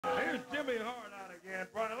Here's Jimmy Hart out again.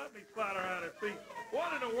 Brian, let me slide her out of his seat.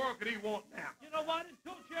 What in the world could he want now? You know what?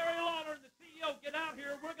 Until Jerry Lawler and the CEO get out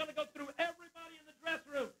here, we're going to go through everybody in the dressing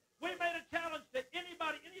room. We made a challenge to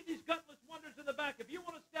anybody, any of these gutless wonders in the back. If you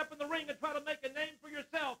want to step in the ring and try to make a name for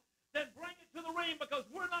yourself, then bring it to the ring because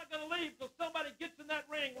we're not going to leave till somebody gets in that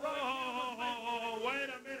ring. Wait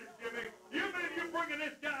a minute, Jimmy. You mean you're bringing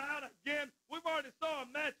this guy out again? We've already saw a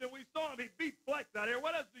match and we saw him. He beat Flex out here.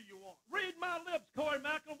 What else do you want? Read my lips, Corey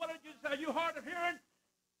Macklin. What did you say? Are you hard of hearing?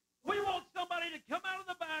 We want somebody to come out of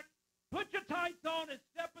the back, put your tights on, and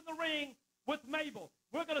step in the ring with Mabel.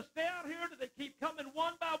 We're going to stay out here till they keep coming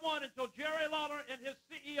one by one until Jerry Lawler and his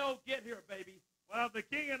CEO get here, baby. Well, the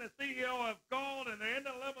King and the CEO have called, and they're in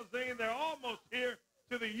the limousine. They're almost here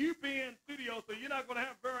to the UPN studio, so you're not going to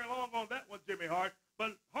have very long on that one, Jimmy Hart.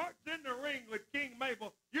 But Hart's in the ring with King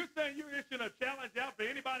Mabel. You're saying you're issuing a challenge out to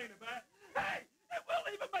anybody in the back? Hey, and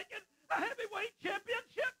we'll even make it a heavyweight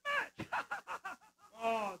championship match.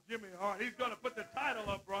 Oh, Jimmy Hart. He's going to put the title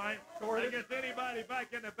up, Brian, against anybody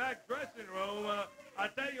back in the back dressing room.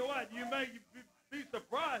 I tell you what, you may be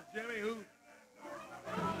surprised, Jimmy, who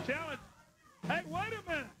challenged. Hey, wait a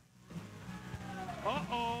minute.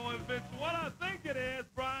 Uh-oh, if it's what I think it is,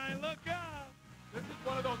 Brian, look out. This is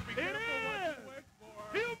one of those be careful what you wish for.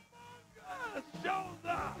 Humongous shows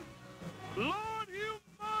up. Lord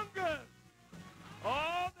Humongous.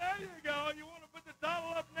 Oh, there you go. You want to put the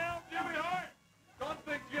title up now, Jimmy Hart? Don't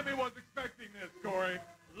think Jimmy was expecting this, Corey.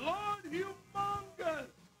 Lord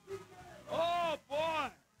Humongous. Oh,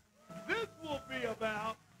 boy. This will be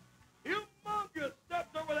about Humongous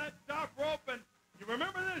steps over that top rope. And you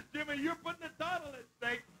remember this, Jimmy, you're putting the title at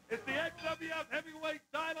stake. It's the XWF heavyweight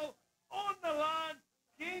title on the line.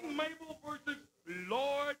 King Mabel versus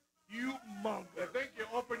Lord Humongous. I think you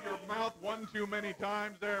opened your mouth one too many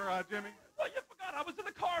times there, Jimmy. Well, you forgot I was in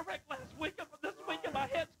a car wreck last week. This weekend my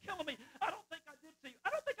head's killing me. I don't think I did see. I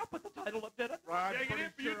don't think I put the title up, did I? Well, Yeah,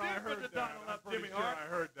 you did put the title up, Jimmy Hart. I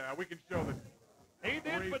heard that. We can show that. He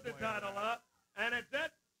did put the title up, and it's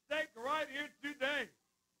at stake right here today.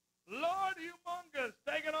 Lord Humongous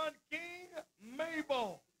taking on King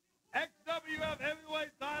Mabel. XWF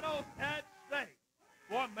heavyweight title at stake.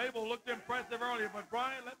 Boy, Mabel looked impressive earlier, but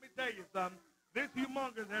Brian, let me tell you something. This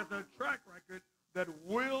Humongous has a track record that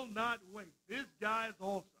will not wait. This guy is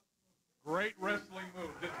awesome. Great wrestling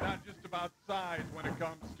moves. It's not just about size when it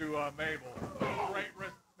comes to Mabel. Great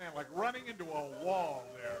wrestling. Man, like running into a wall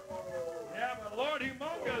there. Yeah, but Lord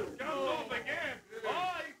Humongous comes off again.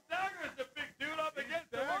 Oh, he staggers the big dude up against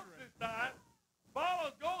the ropes this time.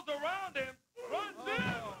 Follows, goes around him, runs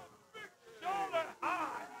in, big shoulder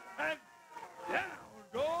high, and down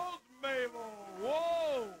goes Mabel.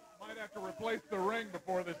 Whoa. Might have to replace the ring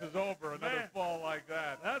before this is over. Another fall like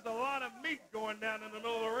that. That's a lot of meat going down in the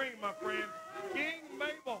middle of the ring, my friend. King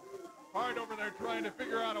Mabel. Hard over there trying to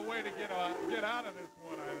figure out a way to get out of this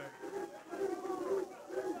one, I think.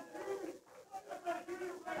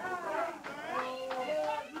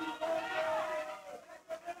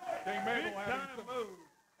 King Mabel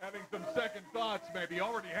having some second thoughts maybe.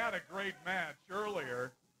 Already had a great match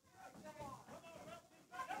earlier.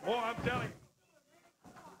 Boy, I'm telling you.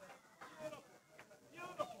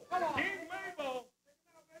 King Mabel.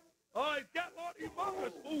 Oh, he's got Lord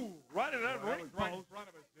Humongous. Ooh, right in that ring post. Right in front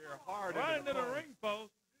of us here. Hard right into the ring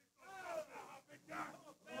post.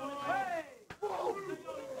 Hey! Oh,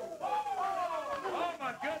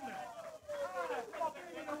 my goodness.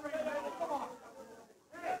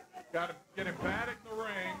 Got to get him back in the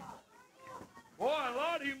ring. Boy,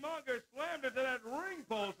 Lord Humongous slammed into that ring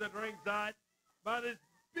post at ringside by this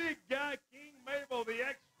big guy, King Mabel, the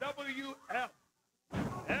XWF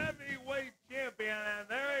heavyweight champion. And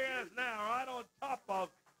there he is now, right on top of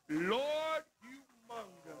Lord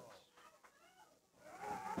Humongous.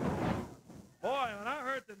 Boy, when I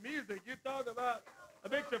heard the music, you talk about a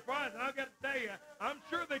big surprise. And I've got to tell you, I'm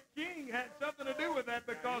sure the King had something to do with that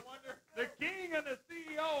because the King and the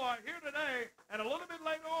CEO are here today. And a little bit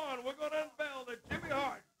later on, we're going to unveil to Jimmy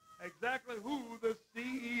Hart exactly who the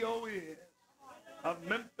CEO is of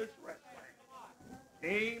Memphis Wrestling.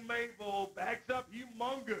 King Mabel backs up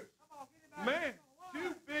Humongous. Man,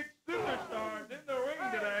 two big superstars in the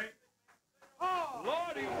ring today. Oh,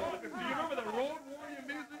 Lord Humongous. Do you remember the Road Warrior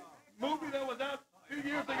movie that was out 2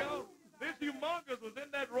 years ago? This Humongous was in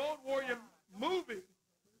that Road Warrior movie.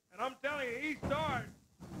 And I'm telling you, he starred.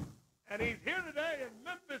 And he's here today in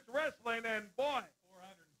Memphis Wrestling. And boy,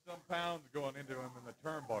 400 and some pounds going into him in the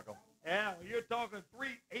turnbuckle. Yeah, you're talking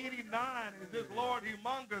 389 is this Lord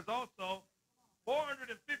Humongous also.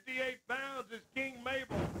 458 pounds is King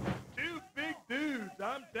Mabel. Two big dudes,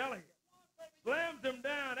 I'm telling you. Slams him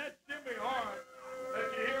down. That's Jimmy Hart that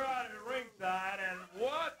you hear out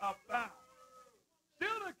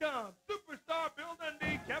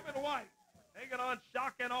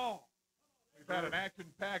and all. We've had an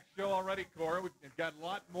action-packed show already, Corey. We've got a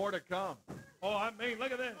lot more to come. Oh, I mean,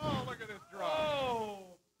 look at this. Oh, look at this drop. Oh,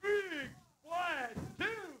 big splash,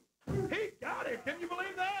 two. He got it. Can you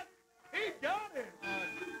believe that? He got it.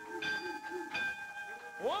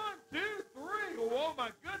 1, 2, 3. Oh,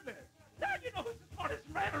 my goodness. Now you know who's the smartest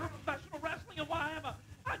man in professional wrestling and why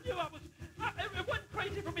I knew it wasn't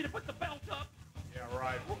crazy for me to put the belt up. Yeah,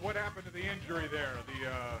 right. What happened to the injury there,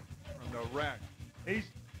 from the wreck? He's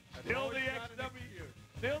still always the got an excuse.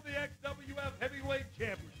 still the XWF heavyweight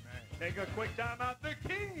champion. Take a quick time out. The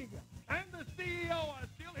King and the CEO are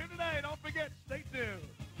still here today. Don't forget, stay tuned.